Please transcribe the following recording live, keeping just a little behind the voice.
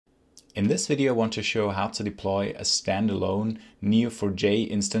In this video, I want to show how to deploy a standalone Neo4J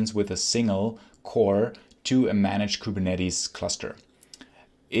instance with a single core to a managed Kubernetes cluster.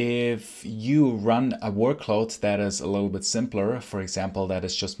 If you run a workload that is a little bit simpler, for example, that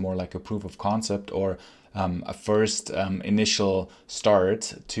is just more like a proof of concept or a first initial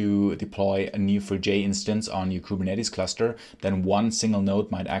start to deploy a Neo4j instance on your Kubernetes cluster, then one single node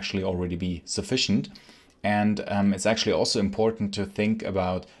might actually already be sufficient. And it's actually also important to think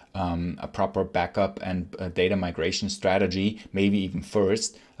about a proper backup and data migration strategy, maybe even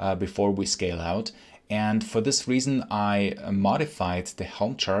first, before we scale out. And for this reason, I modified the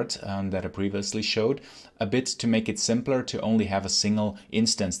Helm chart that I previously showed a bit to make it simpler to only have a single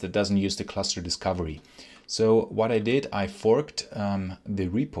instance that doesn't use the cluster discovery. So what I did, I forked the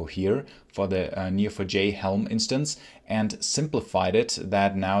repo here for the Neo4j Helm instance and simplified it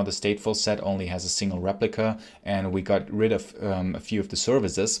that now the stateful set only has a single replica, and we got rid of a few of the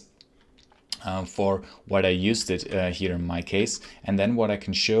services for what I used it here in my case. And then what I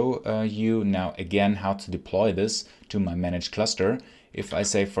can show you now again how to deploy this to my managed cluster. If I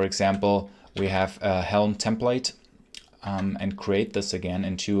say, for example, we have a Helm template and create this again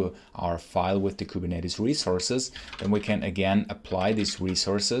into our file with the Kubernetes resources, then we can again apply these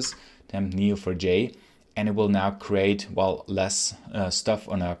resources, then Neo4j, and it will now create, well, less stuff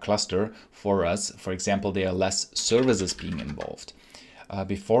on our cluster for us. For example, there are less services being involved.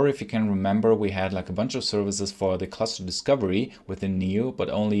 Before, if you can remember, we had like a bunch of services for the cluster discovery within Neo, but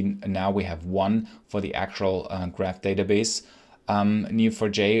only now we have one for the actual graph database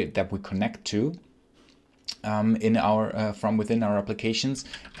Neo4j that we connect to in our from within our applications.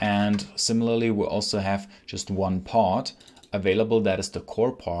 And similarly, we also have just one pod available, that is the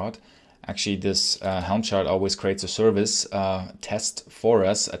core pod. Actually, this Helm chart always creates a service test for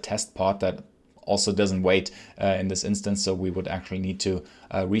us, a test pod that also doesn't wait in this instance, so we would actually need to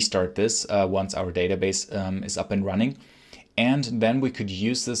restart this once our database is up and running. And then we could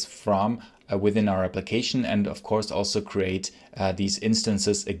use this from within our application, and of course also create these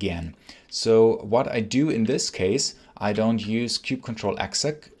instances again. So what I do in this case, I don't use kubectl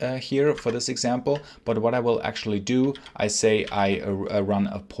exec here for this example, but what I will actually do, I say I run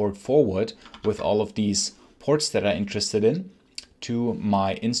a port forward with all of these ports that I'm interested in to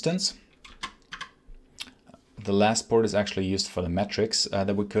my instance. The last port is actually used for the metrics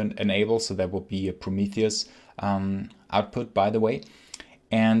that we could enable, so that will be a Prometheus output, by the way.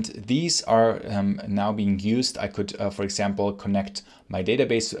 And these are now being used. I could, for example, connect my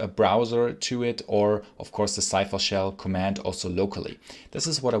database browser to it, or of course the Cypher shell command also locally. This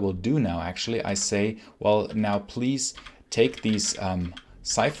is what I will do now. Actually, I say, well, now please take these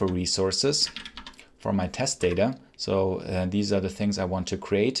Cypher resources for my test data. So these are the things I want to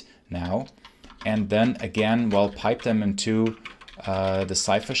create now. And then again, well, pipe them into the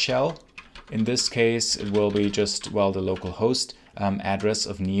Cypher shell. In this case, it will be just, well, the local host address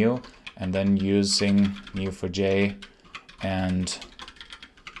of Neo, and then using Neo4j and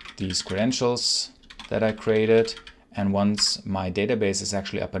these credentials that I created. And once my database is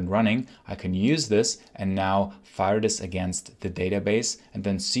actually up and running, I can use this and now fire this against the database and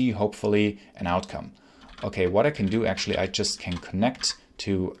then see hopefully an outcome. Okay, what I can do actually, I just can connect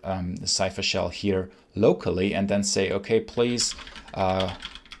to the Cypher shell here locally and then say, okay, please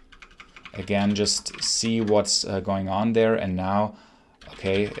again, just see what's going on there. And now,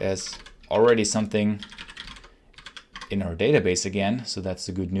 okay, there's already something in our database again, so that's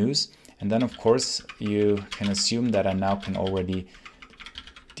the good news. And then of course you can assume that I now can already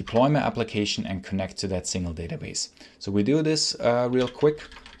deploy my application and connect to that single database. So we do this real quick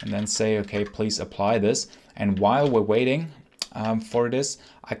and then say, okay, please apply this. And while we're waiting for this,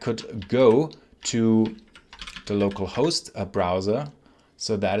 I could go to the local host browser.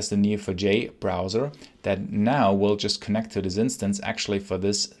 So that is the Neo4j browser that now will just connect to this instance. Actually, for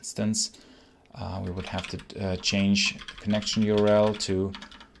this instance, we would have to change the connection URL to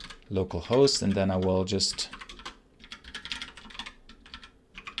localhost, and then I will just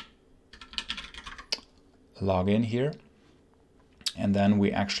log in here. And then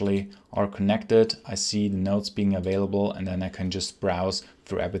we actually are connected. I see the nodes being available, and then I can just browse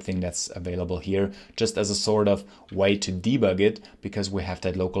through everything that's available here, just as a sort of way to debug it, because we have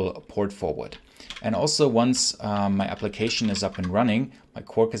that local port forward. And also once my application is up and running, my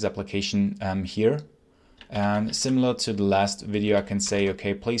Quarkus application here, similar to the last video, I can say,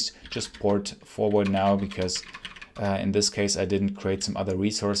 okay, please just port forward now, because in this case, I didn't create some other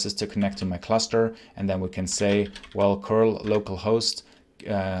resources to connect to my cluster. And then we can say, well, curl localhost,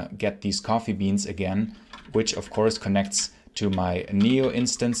 get these coffee beans again, which of course connects to my Neo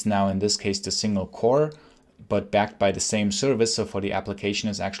instance. Now, in this case, the single core but backed by the same service. So for the application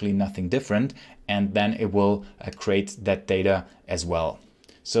is actually nothing different, and then it will create that data as well.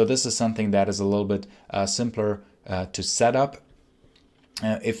 So this is something that is a little bit simpler to set up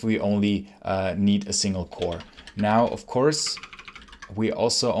if we only need a single core. Now, of course, we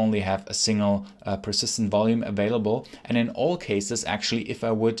also only have a single persistent volume available. And in all cases, actually, if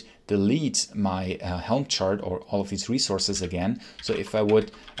I would delete my Helm chart or all of these resources again, so if I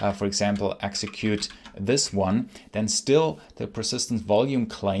would, for example, execute this one, then still the persistent volume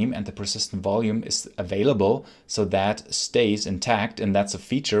claim and the persistent volume is available. So that stays intact. And that's a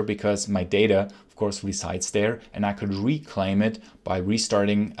feature because my data, of course, resides there, and I could reclaim it by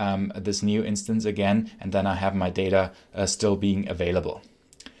restarting this new instance again, and then I have my data still being available.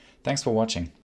 Thanks for watching.